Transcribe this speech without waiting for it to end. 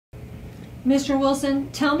Mr.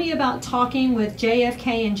 Wilson, tell me about talking with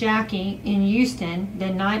JFK and Jackie in Houston the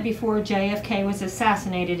night before JFK was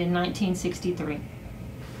assassinated in 1963.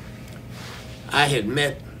 I had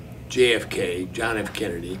met JFK, John F.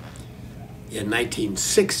 Kennedy, in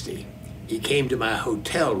 1960. He came to my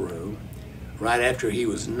hotel room right after he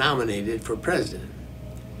was nominated for president.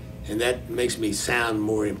 And that makes me sound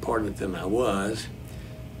more important than I was,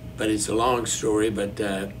 but it's a long story. But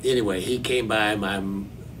anyway, he came by my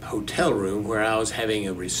hotel room where I was having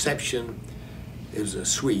a reception. It was a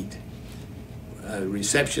suite, a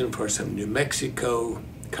reception for some New Mexico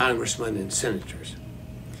congressmen and senators.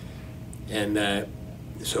 And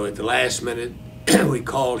so at the last minute, we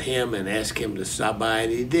called him and asked him to stop by,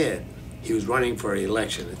 and he did. He was running for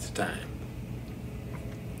election at the time.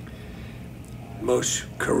 Most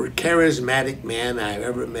charismatic man I've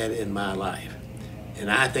ever met in my life. And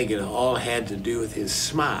I think it all had to do with his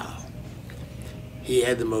smile. He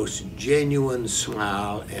had the most genuine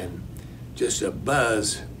smile, and just a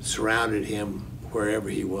buzz surrounded him wherever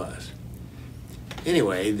he was.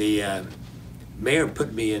 Anyway, the mayor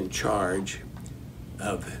put me in charge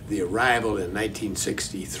of the arrival in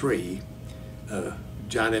 1963 of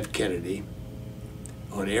John F. Kennedy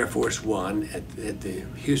on Air Force One at the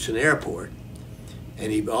Houston airport,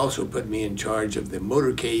 and he also put me in charge of the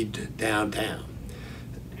motorcade downtown.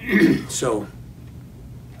 So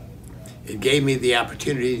it gave me the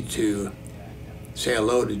opportunity to say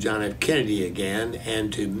hello to John F. Kennedy again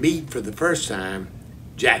and to meet for the first time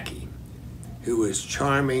Jackie, who was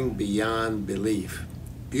charming beyond belief.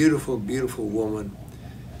 Beautiful, beautiful woman,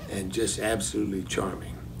 and just absolutely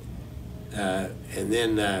charming. And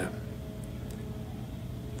then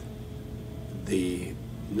the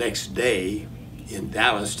next day in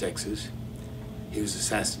Dallas, Texas, he was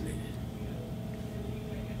assassinated.